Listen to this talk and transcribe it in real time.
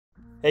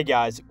Hey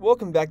guys,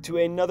 welcome back to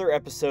another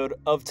episode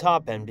of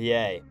Top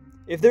NBA.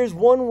 If there's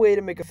one way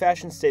to make a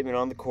fashion statement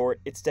on the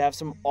court, it's to have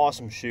some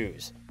awesome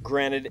shoes.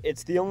 Granted,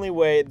 it's the only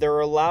way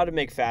they're allowed to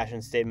make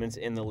fashion statements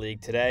in the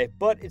league today,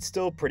 but it's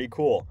still pretty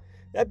cool.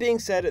 That being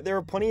said, there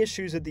are plenty of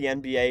shoes that the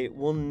NBA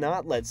will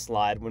not let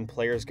slide when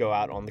players go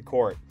out on the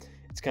court.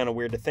 It's kind of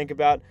weird to think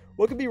about.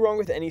 What could be wrong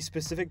with any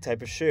specific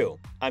type of shoe?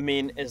 I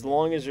mean, as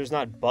long as there's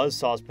not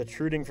buzzsaws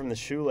protruding from the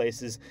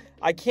shoelaces,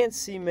 I can't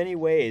see many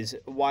ways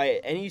why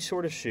any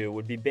sort of shoe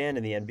would be banned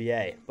in the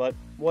NBA, but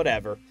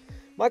whatever.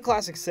 My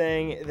classic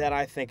saying that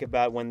I think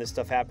about when this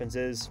stuff happens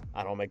is,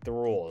 I don't make the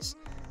rules.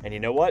 And you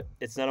know what?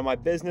 It's none of my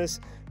business,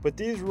 but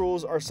these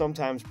rules are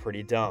sometimes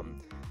pretty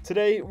dumb.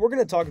 Today, we're going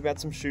to talk about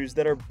some shoes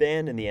that are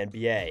banned in the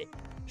NBA.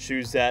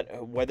 Shoes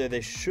that, whether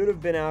they should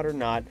have been out or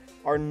not,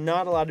 are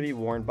not allowed to be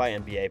worn by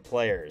NBA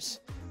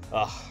players.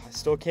 I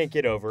still can't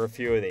get over a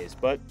few of these,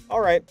 but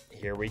alright,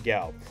 here we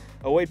go.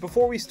 Oh wait,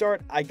 before we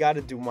start, I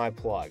gotta do my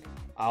plug.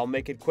 I'll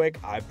make it quick,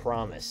 I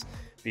promise.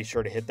 Be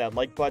sure to hit that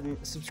like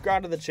button,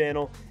 subscribe to the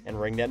channel, and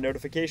ring that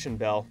notification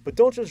bell, but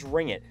don't just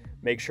ring it.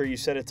 Make sure you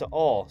set it to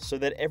all, so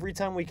that every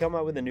time we come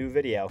out with a new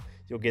video,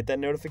 you'll get that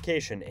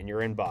notification in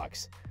your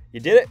inbox. You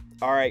did it?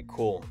 Alright,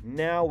 cool.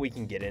 Now we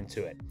can get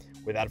into it.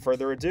 Without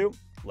further ado,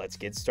 let's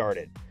get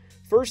started.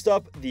 First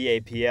up, the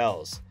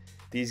APLs.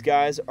 These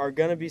guys are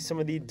going to be some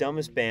of the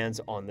dumbest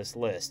bands on this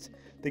list.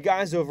 The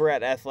guys over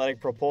at Athletic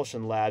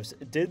Propulsion Labs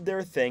did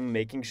their thing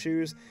making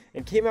shoes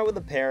and came out with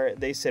a pair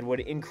they said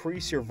would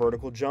increase your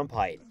vertical jump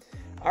height.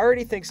 I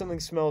already think something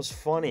smells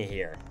funny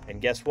here,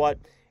 and guess what?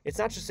 It's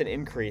not just an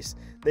increase.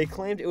 They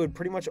claimed it would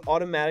pretty much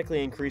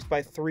automatically increase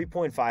by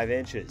 3.5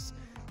 inches.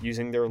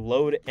 Using their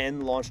load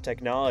and launch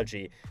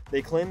technology,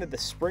 they claim that the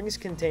springs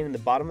contained in the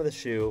bottom of the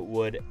shoe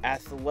would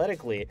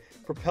athletically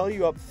propel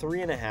you up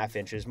 3.5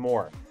 inches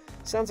more.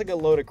 Sounds like a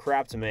load of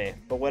crap to me,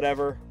 but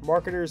whatever,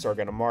 marketers are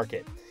going to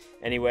market.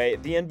 Anyway,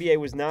 the NBA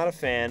was not a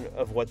fan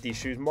of what these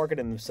shoes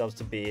marketed themselves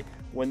to be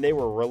when they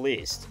were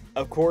released.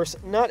 Of course,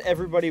 not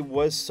everybody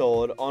was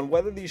sold on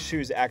whether these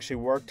shoes actually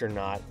worked or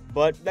not,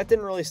 but that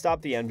didn't really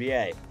stop the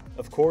NBA.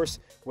 Of course,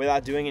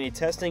 without doing any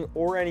testing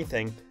or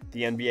anything,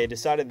 the NBA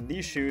decided that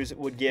these shoes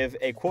would give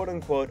a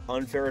quote-unquote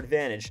unfair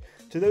advantage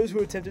to those who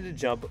attempted to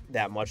jump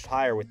that much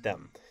higher with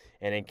them.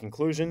 And in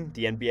conclusion,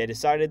 the NBA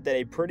decided that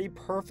a pretty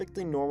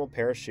perfectly normal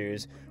pair of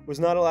shoes was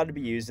not allowed to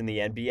be used in the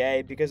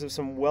NBA because of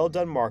some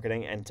well-done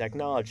marketing and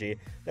technology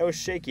that was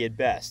shaky at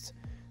best.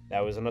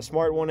 That wasn't a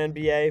smart one,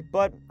 NBA,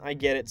 but I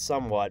get it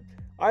somewhat.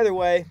 Either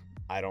way,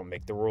 I don't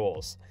make the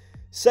rules.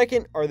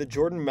 Second are the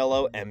Jordan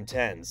Mellow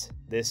M10s.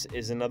 This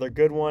is another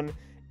good one,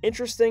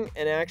 interesting,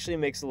 and actually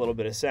makes a little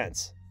bit of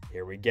sense.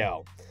 Here we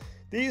go.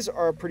 These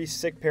are a pretty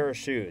sick pair of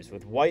shoes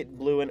with white,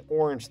 blue, and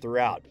orange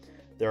throughout.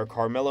 They're a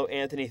Carmelo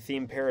Anthony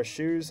themed pair of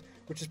shoes,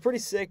 which is pretty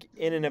sick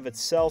in and of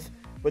itself,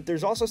 but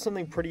there's also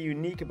something pretty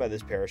unique about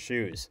this pair of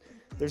shoes.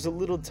 There's a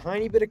little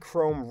tiny bit of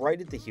chrome right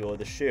at the heel of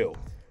the shoe.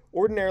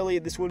 Ordinarily,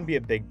 this wouldn't be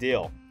a big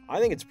deal. I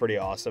think it's pretty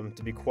awesome,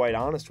 to be quite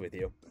honest with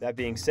you. That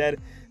being said,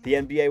 the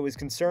NBA was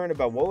concerned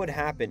about what would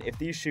happen if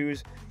these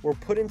shoes were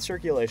put in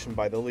circulation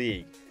by the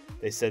league.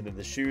 They said that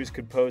the shoes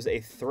could pose a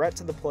threat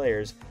to the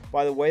players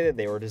by the way that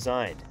they were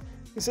designed.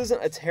 This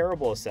isn't a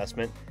terrible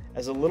assessment,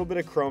 as a little bit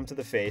of chrome to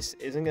the face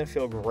isn't going to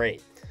feel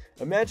great.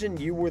 Imagine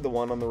you were the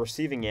one on the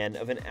receiving end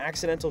of an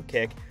accidental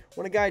kick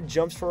when a guy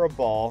jumps for a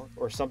ball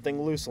or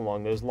something loose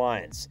along those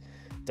lines.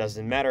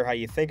 Doesn't matter how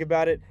you think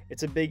about it,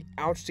 it's a big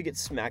ouch to get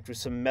smacked with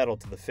some metal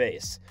to the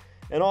face.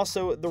 And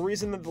also, the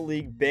reason that the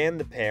league banned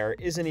the pair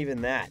isn't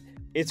even that.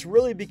 It's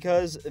really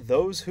because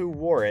those who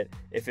wore it,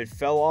 if it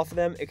fell off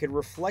them, it could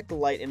reflect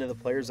light into the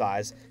player's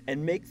eyes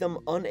and make them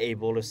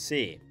unable to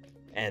see,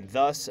 and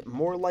thus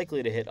more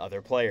likely to hit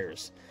other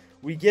players.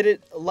 We get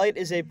it, light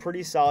is a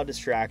pretty solid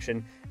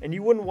distraction, and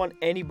you wouldn't want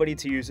anybody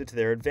to use it to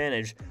their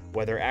advantage,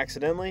 whether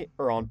accidentally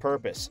or on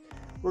purpose.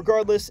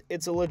 Regardless,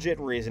 it's a legit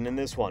reason in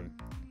this one.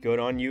 Good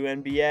on you,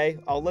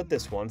 NBA, I'll let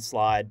this one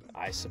slide,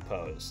 I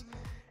suppose.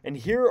 And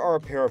here are a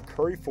pair of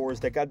Curry 4s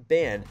that got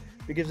banned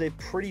because of a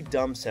pretty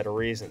dumb set of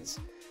reasons.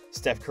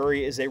 Steph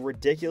Curry is a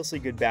ridiculously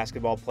good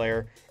basketball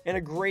player and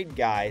a great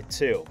guy,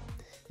 too.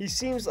 He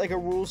seems like a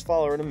rules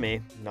follower to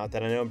me, not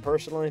that I know him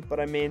personally,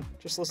 but I mean,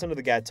 just listen to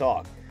the guy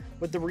talk.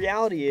 But the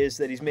reality is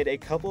that he's made a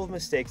couple of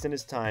mistakes in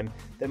his time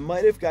that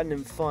might have gotten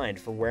him fined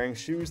for wearing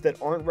shoes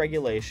that aren't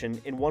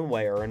regulation in one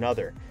way or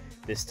another.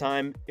 This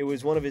time, it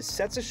was one of his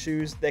sets of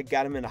shoes that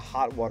got him into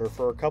hot water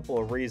for a couple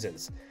of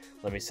reasons.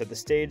 Let me set the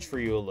stage for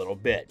you a little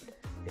bit.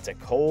 It's a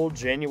cold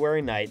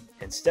January night,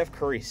 and Steph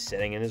Curry's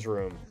sitting in his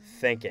room,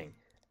 thinking,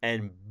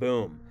 and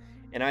boom,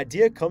 an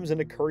idea comes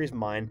into Curry's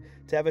mind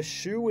to have a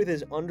shoe with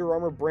his Under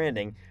Armour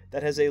branding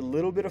that has a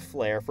little bit of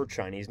flair for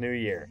Chinese New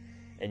Year.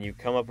 And you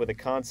come up with a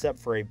concept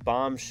for a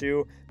bomb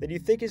shoe that you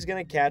think is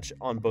going to catch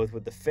on both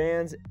with the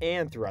fans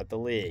and throughout the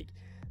league.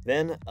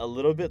 Then, a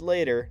little bit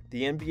later,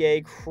 the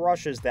NBA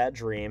crushes that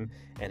dream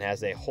and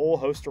has a whole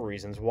host of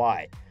reasons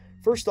why.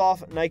 First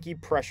off, Nike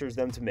pressures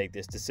them to make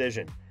this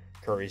decision.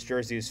 Curry's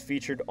jersey is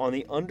featured on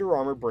the Under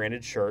Armour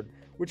branded shirt,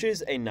 which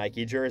is a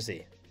Nike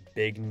jersey.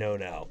 Big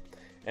no-no.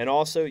 And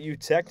also, you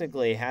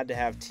technically had to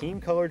have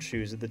team-colored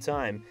shoes at the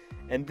time,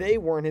 and they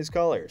weren't his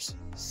colors.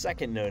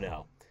 Second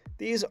no-no.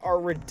 These are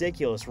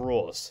ridiculous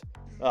rules.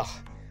 Ugh,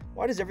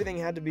 why does everything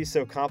have to be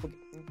so complicated?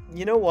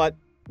 You know what?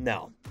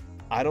 No,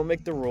 I don't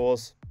make the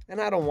rules,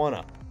 and I don't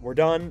wanna. We're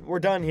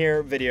done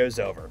here, video's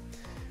over.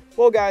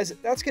 Well guys,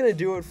 that's gonna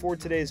do it for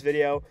today's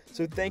video,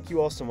 so thank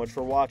you all so much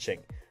for watching.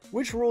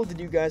 Which rule did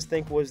you guys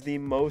think was the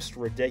most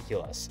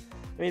ridiculous?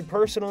 I mean,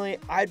 personally,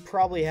 I'd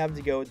probably have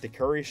to go with the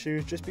Curry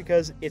shoes just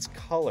because it's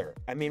color.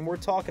 I mean, we're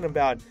talking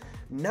about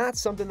not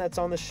something that's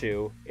on the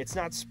shoe, it's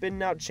not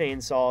spitting out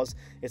chainsaws,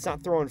 it's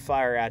not throwing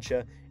fire at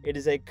you, it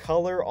is a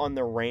color on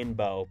the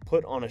rainbow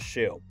put on a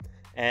shoe.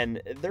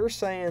 And they're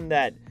saying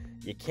that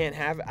you can't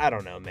have, I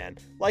don't know, man.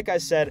 Like I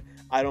said,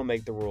 I don't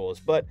make the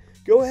rules, but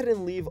go ahead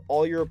and leave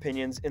all your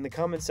opinions in the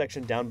comment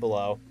section down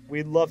below.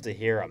 We'd love to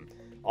hear them.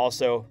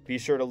 Also, be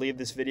sure to leave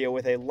this video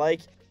with a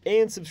like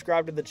and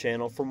subscribe to the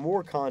channel for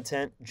more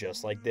content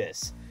just like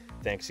this.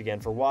 Thanks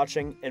again for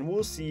watching, and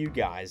we'll see you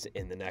guys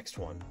in the next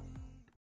one.